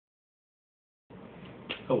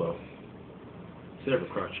Hello. Has it ever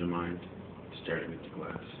crossed your mind to stare at an empty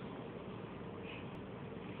glass?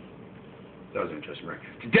 That was interesting, right?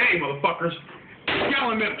 Today, motherfuckers,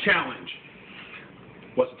 gallon milk challenge.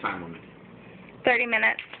 What's the time limit? 30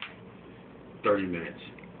 minutes. 30 minutes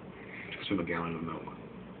to consume a gallon of milk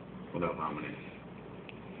without vomiting.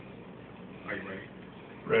 Are you ready?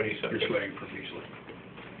 Ready, sir. You're sweating profusely.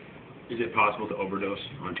 Is it possible to overdose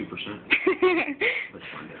on 2%? Let's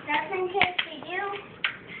find out. Just in case we do.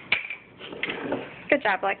 Good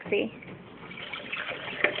job, Lexi.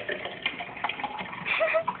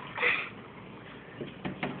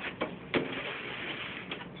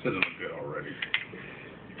 This doesn't look good already.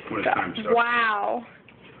 When it's time to start. Wow.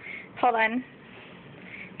 Hold on.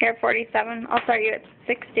 You're at 47. I'll start you at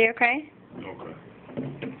 60, okay? Okay.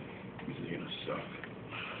 This is gonna suck.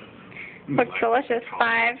 Looks delicious.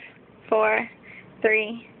 5, 4,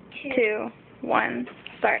 3, 2, 1.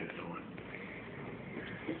 Start.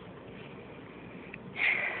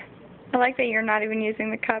 I like that you're not even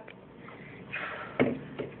using the cup.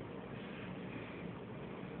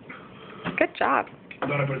 Good job. I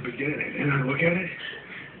thought I put a big dent in it, and I look at it,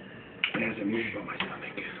 it hasn't moved on my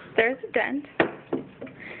stomach. There's a dent.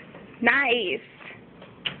 Nice.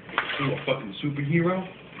 You a fucking superhero?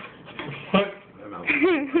 What? I'm out.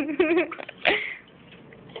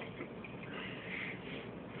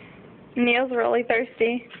 Neil's really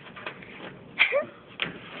thirsty.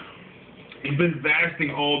 He's been fasting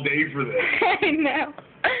all day for this. I know.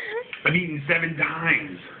 I've eaten 7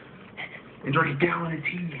 times and drank a gallon of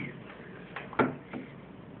tea.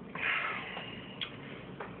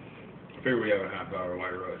 I figure we have a half-hour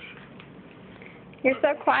white rush. You're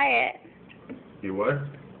so quiet. You what?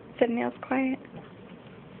 Said Neil's quiet.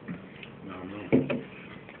 No.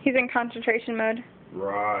 He's in concentration mode.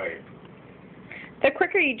 Right. The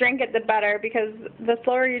quicker you drink it, the better, because the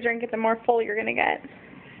slower you drink it, the more full you're going to get.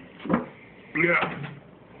 Yeah.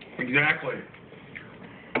 Exactly.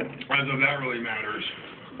 As if that really matters.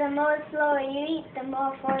 The more slower you eat, the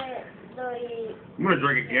more slower you eat. I'm going to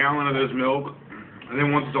drink a gallon of this milk, and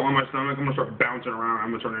then once it's all in my stomach, I'm going to start bouncing around. I'm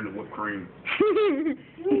going to turn it into whipped cream.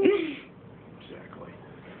 Exactly.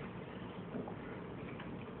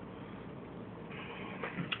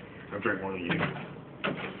 I've drank more than you.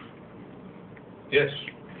 Yes.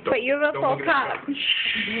 But you have a full cup.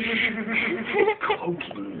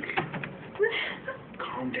 Cloaking.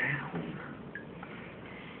 Calm down.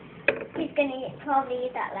 He's gonna probably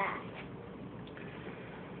eat that last.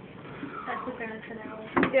 That's the grand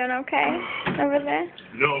finale. Doing okay over there?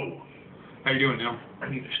 No. How you doing now? I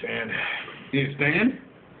need to stand. You need to stand?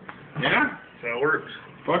 Yeah? That's how it works.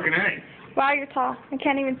 Fucking A. Wow, you're tall. I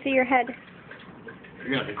can't even see your head. You're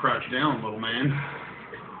going to have to crouch down, little man.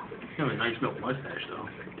 You have a nice milk mustache, though.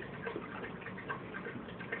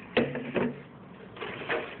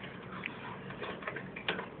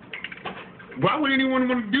 Why would anyone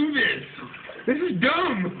want to do this? This is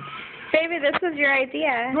dumb. Baby, this was your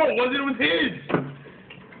idea. No, it wasn't. It was his.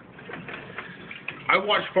 I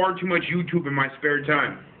watch far too much YouTube in my spare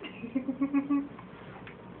time.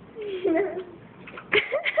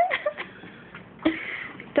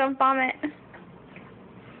 Don't vomit.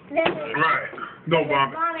 Right. No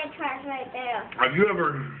vomit. Vomit trash right there. Have you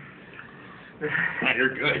ever...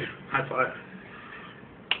 You're good. High five.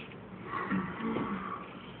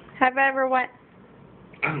 Have I ever what?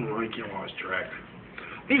 I don't know. I can't lost track.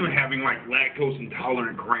 I'm even having, like, lactose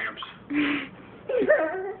intolerant cramps.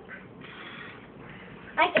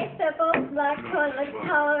 I can still go lactose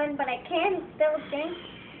intolerant, but I can still drink.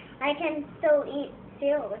 I can still eat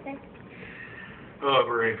cereal with it. Oh,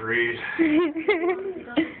 brain freeze.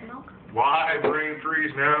 Why brain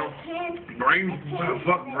freeze now? What the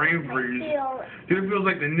fuck, brain freeze? Dude, it feels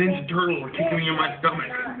like the Ninja Turtles are kicking me in my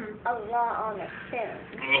stomach. A lot on the spoon.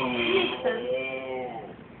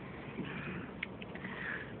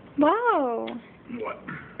 Oh. Whoa. What?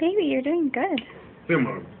 Baby, you're doing good. I'm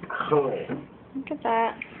gonna curl. Look at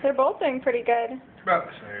that. They're both doing pretty good. It's about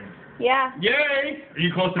the same. Yeah. Yay! Are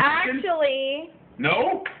you close to puking? Actually,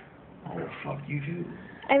 No? Oh, fuck you too.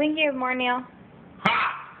 I think you have more, Neil.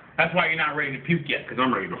 Ha! That's why you're not ready to puke yet, because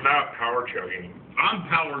I'm ready to. Not power chugging. I'm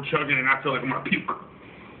power chugging and I feel like I'm gonna puke.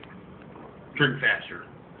 Drink faster.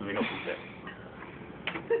 Let me help with that.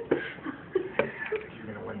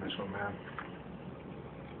 You're gonna win this one, man.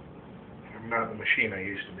 I'm not the machine I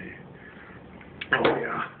used to be. Oh,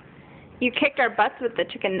 yeah. You kicked our butts with the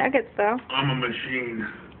chicken nuggets, though. I'm a machine.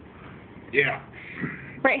 Yeah.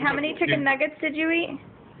 Right, how many chicken nuggets did you eat?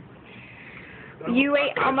 You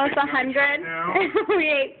ate almost 100. We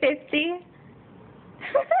ate 50.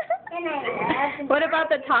 And I love What about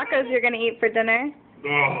the tacos you're going to eat for dinner?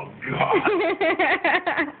 Oh, God.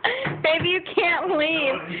 Baby, you can't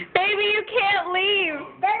leave. Baby, you can't leave.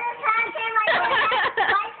 There's a trash can right there.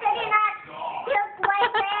 Why sitting on puke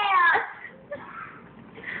right there?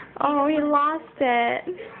 Oh, he lost it.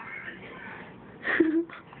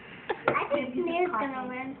 I think Smear's gonna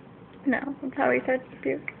win. No, that's how he starts to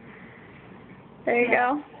puke. There you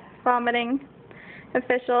go. Vomiting.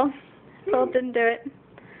 Official. Phil didn't do it.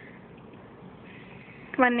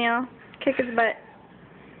 Come on, Neil. Kick his butt.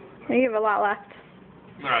 You have a lot left.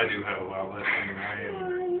 No, I do have a lot left. I mean, I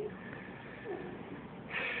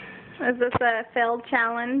am. Is this a failed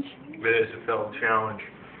challenge? It is a failed challenge.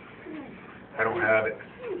 I don't have it.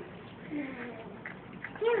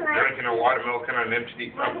 Drinking a lot of milk on an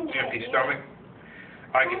empty stomach.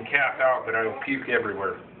 I can cap out, but I will puke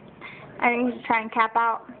everywhere. I think we should try and cap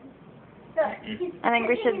out. I think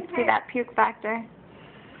we should see that puke factor.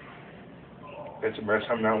 That's the best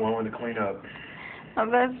I'm not willing to clean up. Oh,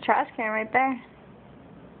 but there's a trash can right there.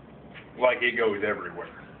 Like it goes everywhere.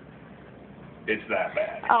 It's that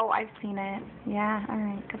bad. Oh, I've seen it. Yeah,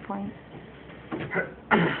 alright, good point.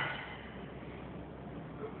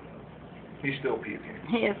 He's still puking.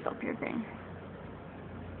 He is still puking.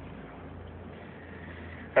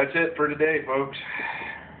 That's it for today, folks.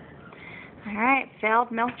 Alright,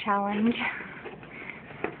 failed milk challenge.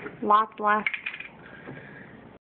 Lots left.